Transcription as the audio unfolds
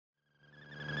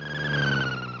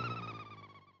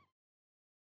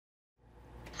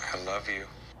love you.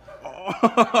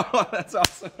 Oh, that's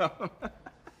awesome.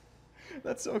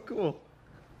 That's so cool.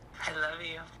 I love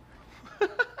you.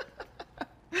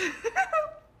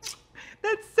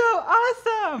 That's so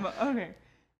awesome. Okay.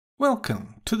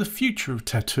 Welcome to the future of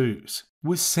tattoos.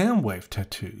 With Soundwave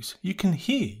tattoos, you can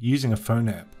hear using a phone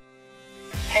app.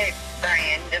 Hey,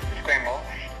 Brian, this is Grimble.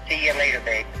 See you later,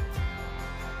 babe.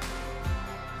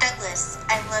 Douglas,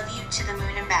 I love you to the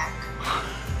moon and back.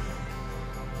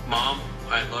 Mom,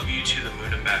 I love you to the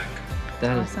moon and back.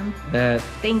 That's awesome. That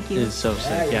Thank you. is so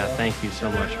sick. Yeah, thank you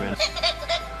so much, man.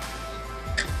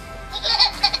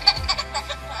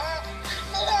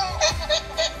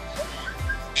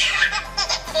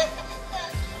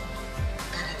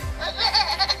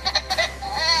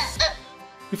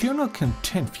 If you're not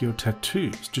content for your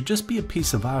tattoos to just be a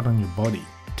piece of art on your body,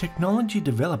 technology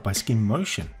developed by Skin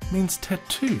Motion means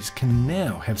tattoos can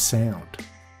now have sound.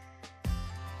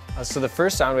 So the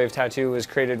first Soundwave tattoo was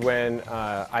created when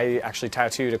I actually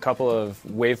tattooed a couple of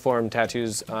waveform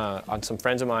tattoos on some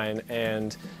friends of mine,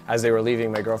 and as they were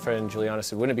leaving, my girlfriend Juliana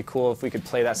said, wouldn't it be cool if we could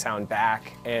play that sound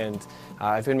back? And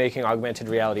I've been making augmented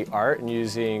reality art and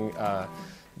using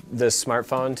the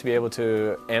smartphone to be able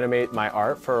to animate my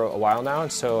art for a while now,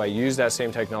 and so I use that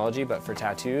same technology but for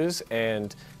tattoos,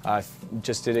 and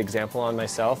just did an example on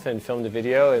myself and filmed a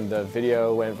video, and the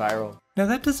video went viral. Now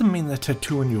that doesn't mean the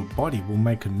tattoo on your body will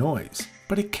make a noise,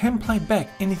 but it can play back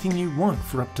anything you want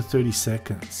for up to 30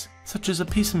 seconds, such as a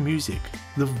piece of music,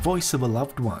 the voice of a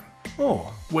loved one,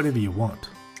 or whatever you want.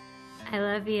 I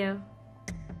love you.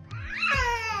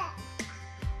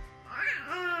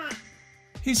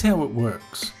 Here's how it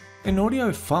works. An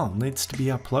audio file needs to be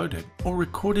uploaded or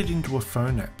recorded into a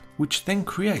phone app, which then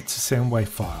creates a Soundwave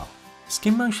file.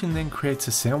 Skin Motion then creates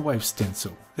a Soundwave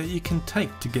stencil that you can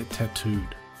take to get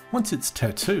tattooed. Once it's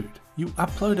tattooed, you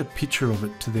upload a picture of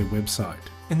it to their website,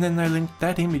 and then they link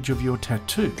that image of your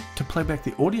tattoo to play back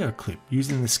the audio clip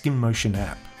using the Skin Motion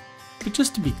app. But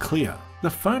just to be clear, the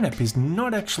phone app is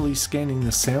not actually scanning the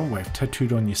Soundwave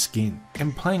tattooed on your skin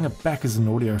and playing it back as an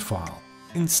audio file.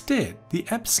 Instead, the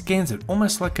app scans it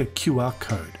almost like a QR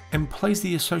code and plays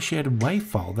the associated WAV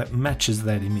file that matches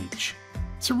that image.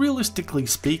 So realistically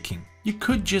speaking, you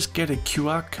could just get a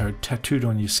QR code tattooed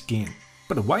on your skin,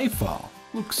 but a WAV file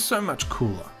looks so much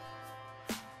cooler.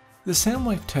 The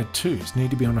Soundwave tattoos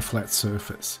need to be on a flat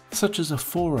surface, such as a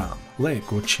forearm, leg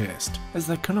or chest, as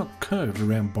they cannot curve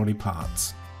around body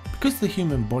parts. Because the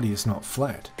human body is not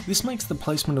flat, this makes the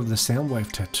placement of the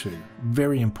Soundwave tattoo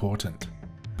very important.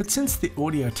 But since the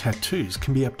audio tattoos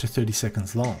can be up to 30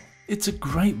 seconds long, it's a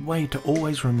great way to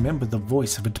always remember the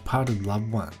voice of a departed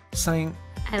loved one, saying,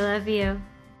 I love you.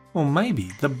 Or maybe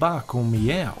the bark or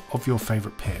meow of your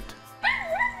favourite pet.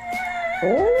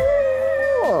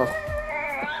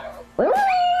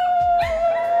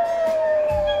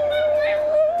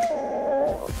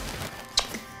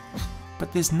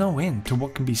 But there's no end to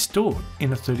what can be stored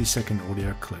in a 30-second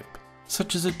audio clip,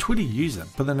 such as a Twitter user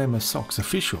by the name of Socks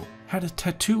Official had a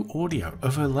tattoo audio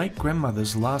of her late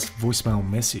grandmother's last voicemail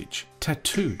message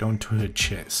tattooed onto her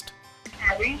chest.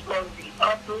 Harry Rosie,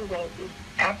 up and Rosie,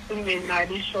 after midnight,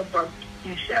 it's your birthday.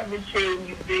 You 17,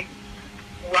 you big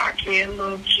rock-head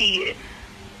little kid.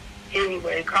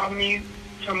 Anyway, call me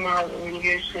tomorrow when you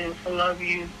get a chance. I love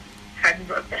you. Happy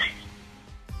birthday.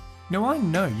 Now I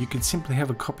know you could simply have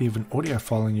a copy of an audio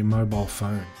file on your mobile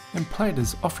phone and play it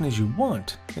as often as you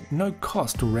want at no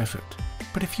cost or effort.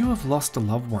 But if you have lost a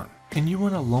loved one and you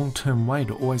want a long-term way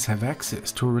to always have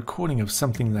access to a recording of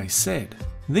something they said,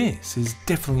 this is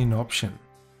definitely an option.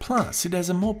 Plus, it has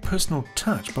a more personal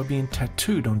touch by being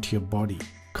tattooed onto your body,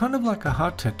 kind of like a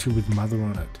heart tattoo with mother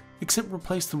on it, except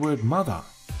replace the word mother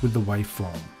with the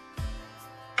waveform.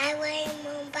 I want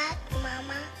you back,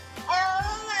 Mama.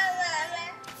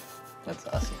 That's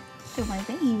awesome. To my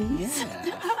babies.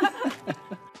 Yeah.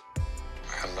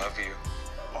 I love you.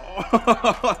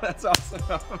 Oh, that's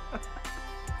awesome.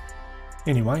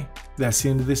 Anyway, that's the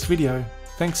end of this video.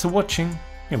 Thanks for watching,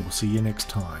 and we'll see you next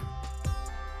time.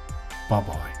 Bye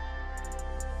bye.